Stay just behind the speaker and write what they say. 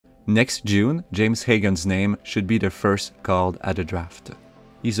Next June, James Hagens' name should be the first called at the draft.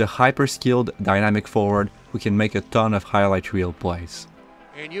 He's a hyper-skilled, dynamic forward who can make a ton of highlight reel plays.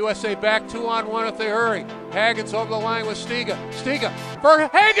 And USA back 2-on-1 if they hurry. Hagens over the line with Stiga. Stiga for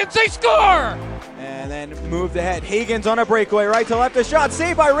Hagens, they score! And then move the head. Hagens on a breakaway, right to left, a shot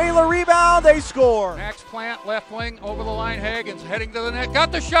saved by Rayler, rebound, they score! Max Plant, left wing, over the line, Hagens heading to the net,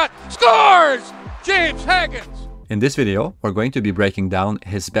 got the shot, scores! James Hagens! In this video, we're going to be breaking down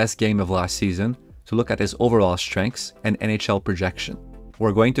his best game of last season to look at his overall strengths and NHL projection.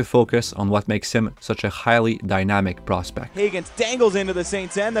 We're going to focus on what makes him such a highly dynamic prospect. Hagens dangles into the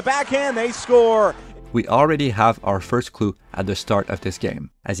Saints' end, the backhand, they score! We already have our first clue at the start of this game,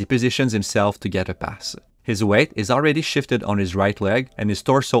 as he positions himself to get a pass. His weight is already shifted on his right leg and his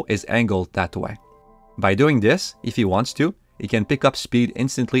torso is angled that way. By doing this, if he wants to, he can pick up speed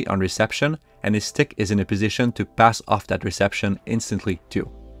instantly on reception and his stick is in a position to pass off that reception instantly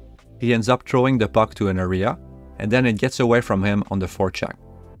too. He ends up throwing the puck to an area, and then it gets away from him on the forecheck.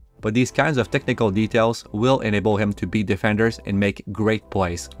 But these kinds of technical details will enable him to beat defenders and make great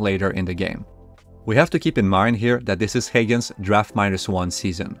plays later in the game. We have to keep in mind here that this is Hagens' draft -1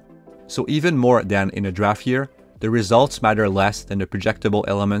 season. So even more than in a draft year, the results matter less than the projectable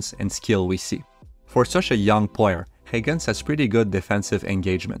elements and skill we see. For such a young player, Hagens has pretty good defensive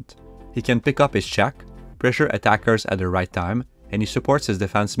engagement. He can pick up his check, pressure attackers at the right time, and he supports his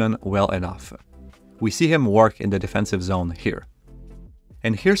defensemen well enough. We see him work in the defensive zone here.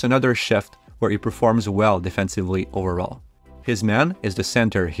 And here's another shift where he performs well defensively overall. His man is the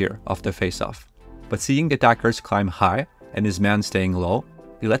center here of the faceoff, but seeing the attackers climb high and his man staying low,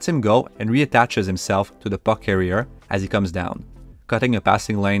 he lets him go and reattaches himself to the puck carrier as he comes down, cutting a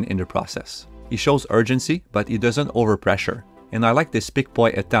passing lane in the process. He shows urgency, but he doesn't overpressure, and I like this pick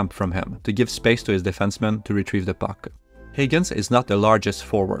play attempt from him to give space to his defenseman to retrieve the puck. Hagens is not the largest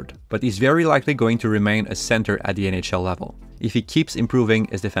forward, but he's very likely going to remain a center at the NHL level if he keeps improving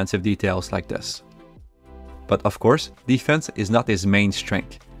his defensive details like this. But of course, defense is not his main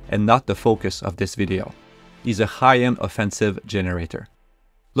strength and not the focus of this video. He's a high-end offensive generator.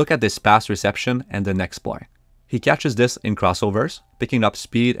 Look at this pass reception and the next play. He catches this in crossovers, picking up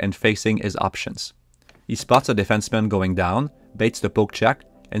speed and facing his options. He spots a defenseman going down, baits the poke check,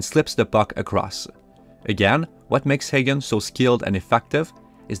 and slips the puck across. Again, what makes Hagens so skilled and effective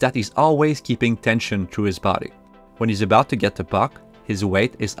is that he's always keeping tension through his body. When he's about to get the puck, his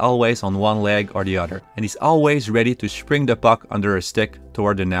weight is always on one leg or the other, and he's always ready to spring the puck under a stick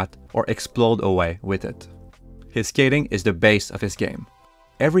toward the net or explode away with it. His skating is the base of his game.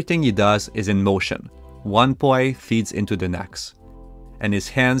 Everything he does is in motion. One play feeds into the next. And his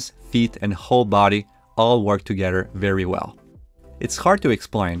hands, feet, and whole body all work together very well. It's hard to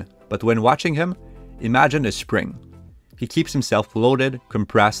explain, but when watching him, imagine a spring. He keeps himself loaded,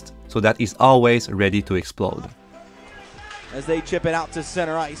 compressed, so that he's always ready to explode. As they chip it out to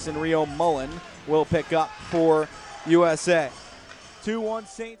center ice, and Rio Mullen will pick up for USA. 2-1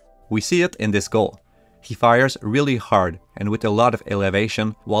 Saints. We see it in this goal. He fires really hard and with a lot of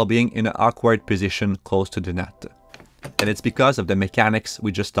elevation while being in an awkward position close to the net. And it's because of the mechanics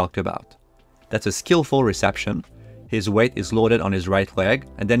we just talked about. That's a skillful reception. His weight is loaded on his right leg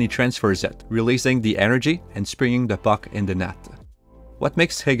and then he transfers it, releasing the energy and springing the puck in the net. What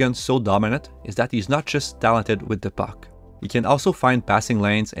makes Hagens so dominant is that he's not just talented with the puck. He can also find passing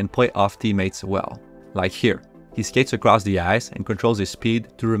lanes and play off teammates well. Like here, he skates across the ice and controls his speed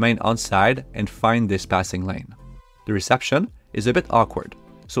to remain onside and find this passing lane. The reception is a bit awkward,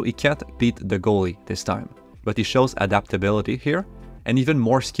 so he can't beat the goalie this time, but he shows adaptability here and even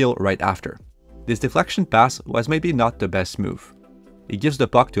more skill right after. This deflection pass was maybe not the best move. He gives the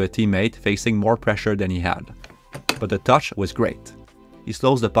puck to a teammate facing more pressure than he had, but the touch was great. He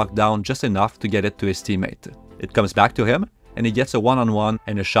slows the puck down just enough to get it to his teammate. It comes back to him, and he gets a one-on-one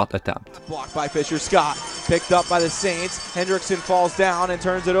and a shot attempt. Blocked by Fisher-Scott, picked up by the Saints. Hendrickson falls down and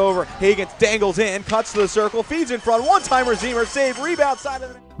turns it over. Hagens dangles in, cuts to the circle, feeds in front, one-timer, Zimmer save, rebound side of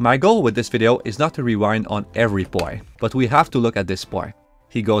the net. My goal with this video is not to rewind on every play, but we have to look at this play.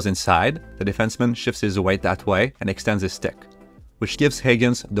 He goes inside, the defenseman shifts his weight that way and extends his stick, which gives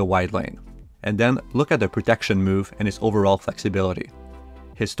Hagens the wide lane. And then look at the protection move and his overall flexibility.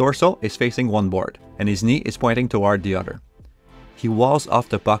 His torso is facing one board, and his knee is pointing toward the other. He walls off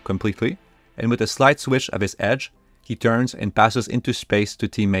the puck completely, and with a slight switch of his edge, he turns and passes into space to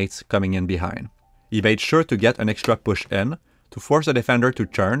teammates coming in behind. He made sure to get an extra push in to force the defender to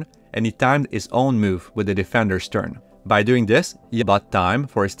turn, and he timed his own move with the defender's turn. By doing this, he bought time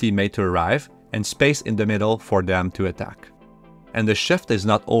for his teammate to arrive and space in the middle for them to attack. And the shift is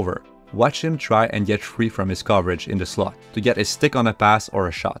not over. Watch him try and get free from his coverage in the slot to get his stick on a pass or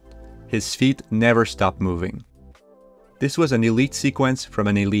a shot. His feet never stop moving. This was an elite sequence from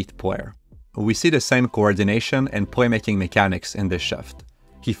an elite player. We see the same coordination and playmaking mechanics in this shift.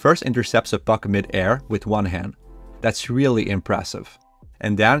 He first intercepts a puck mid-air with one hand. That's really impressive.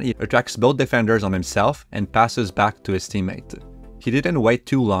 And then he attracts both defenders on himself and passes back to his teammate. He didn't wait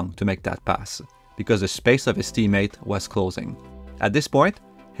too long to make that pass, because the space of his teammate was closing. At this point,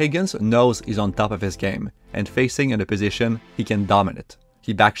 Hagens knows he's on top of his game, and facing in a position he can dominate.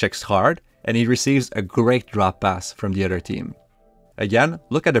 He backchecks hard, and he receives a great drop pass from the other team. Again,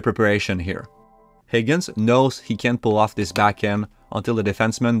 look at the preparation here. Hagens knows he can't pull off this backhand until the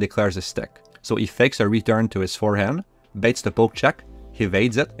defenseman declares a stick, so he fakes a return to his forehand, baits the poke check, he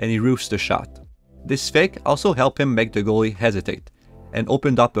evades it, and he roofs the shot. This fake also helped him make the goalie hesitate, and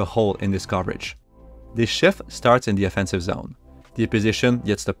opened up a hole in this coverage. This shift starts in the offensive zone. The opposition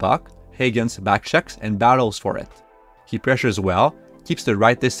gets the puck, Hagens backchecks and battles for it. He pressures well, keeps the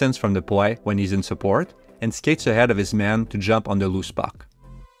right distance from the play when he's in support, and skates ahead of his man to jump on the loose puck.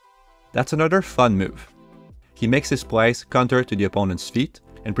 That's another fun move. He makes his plays counter to the opponent's feet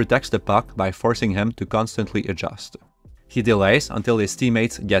and protects the puck by forcing him to constantly adjust. He delays until his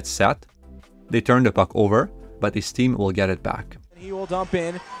teammates get set. They turn the puck over, but his team will get it back. He will dump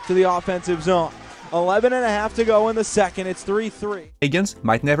in to the offensive zone. 11.5 to go in the second. It's 3-3. Hagens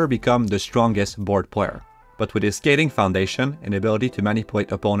might never become the strongest board player, but with his skating foundation and ability to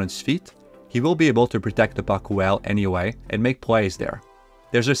manipulate opponents' feet, he will be able to protect the puck well anyway and make plays there.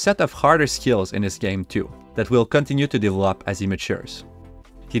 There's a set of harder skills in his game too, that will continue to develop as he matures.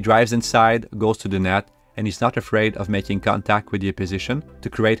 He drives inside, goes to the net, and he's not afraid of making contact with the opposition to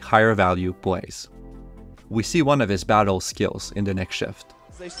create higher value plays. We see one of his battle skills in the next shift.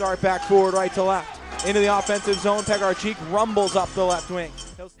 They start back forward, right to left. Into the offensive zone, Pegarchik rumbles up the left wing.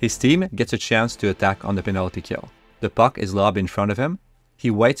 His team gets a chance to attack on the penalty kill. The puck is lobbed in front of him.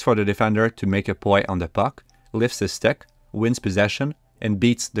 He waits for the defender to make a play on the puck, lifts his stick, wins possession, and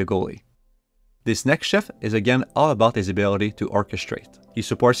beats the goalie. This next shift is again all about his ability to orchestrate. He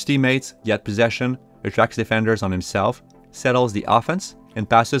supports teammates, gets possession, attracts defenders on himself, settles the offense, and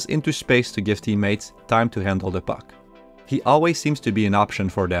passes into space to give teammates time to handle the puck. He always seems to be an option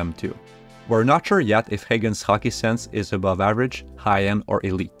for them too. We're not sure yet if Hagens' hockey sense is above average, high-end, or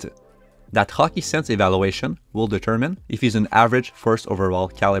elite. That hockey sense evaluation will determine if he's an average first overall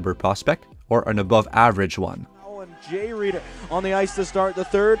caliber prospect or an above average one. And Jay Reeder on the ice to start the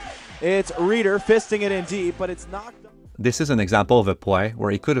third. It's Reeder fisting it in deep, but it's knocked up. This is an example of a play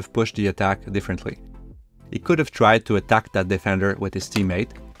where he could have pushed the attack differently. He could have tried to attack that defender with his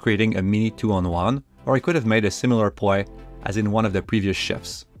teammate, creating a mini 2-on-1, or he could have made a similar play as in one of the previous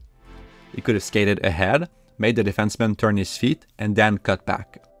shifts. He could have skated ahead, made the defenseman turn his feet, and then cut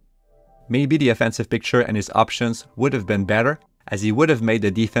back. Maybe the offensive picture and his options would have been better, as he would have made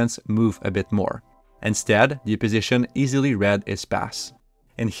the defense move a bit more. Instead, the opposition easily read his pass.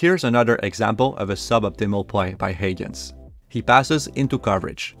 And here's another example of a suboptimal play by Hagens. He passes into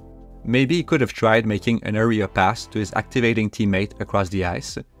coverage. Maybe he could have tried making an area pass to his activating teammate across the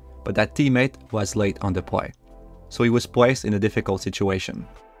ice, but that teammate was late on the play, so he was placed in a difficult situation.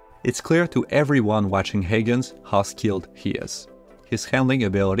 It's clear to everyone watching Hagens how skilled he is. His handling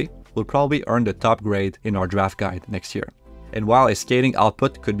ability will probably earn the top grade in our draft guide next year. And while his skating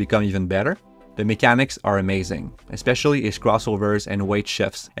output could become even better, the mechanics are amazing, especially his crossovers and weight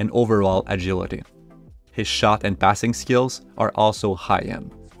shifts and overall agility. His shot and passing skills are also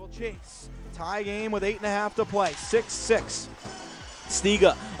high-end. Will chase. Tie game with 8.5 to play. 6-6.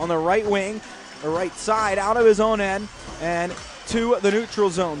 Stiga on the right wing, the right side, out of his own end, and to the neutral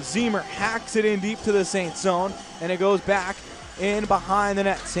zone. Ziemer hacks it in deep to the Saints zone, and it goes back in behind the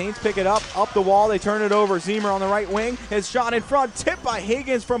net. Saints pick it up the wall, they turn it over. Ziemer on the right wing, his shot in front, tipped by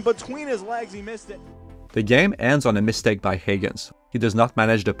Hagens from between his legs, he missed it. The game ends on a mistake by Hagens. He does not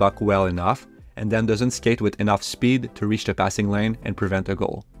manage the puck well enough, and then doesn't skate with enough speed to reach the passing lane and prevent a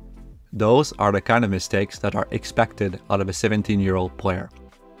goal. Those are the kind of mistakes that are expected out of a 17-year-old player.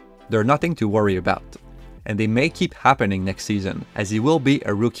 They're nothing to worry about, and they may keep happening next season as he will be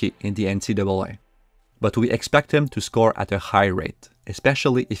a rookie in the NCAA. But we expect him to score at a high rate,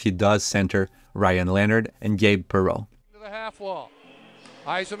 especially if he does center Ryan Leonard and Gabe Perreault. To the half wall.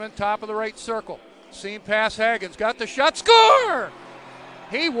 Yzerman top of the right circle. Seam pass Hagens, got the shot, score!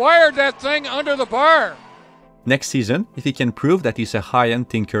 He wired that thing under the bar. Next season, if he can prove that he's a high-end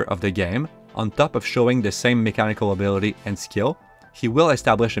thinker of the game, on top of showing the same mechanical ability and skill, he will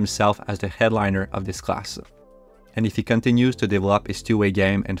establish himself as the headliner of this class. And if he continues to develop his two-way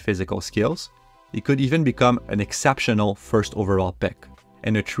game and physical skills, he could even become an exceptional first overall pick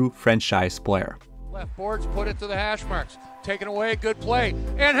and a true franchise player. Left boards, put it to the hash marks. Taken away, good play.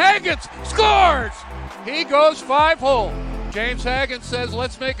 And Hagens scores! He goes 5-hole. James Hagens says,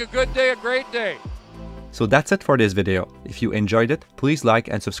 let's make a good day a great day. So that's it for this video. If you enjoyed it, please like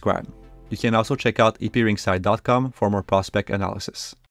and subscribe. You can also check out eprinkside.com for more prospect analysis.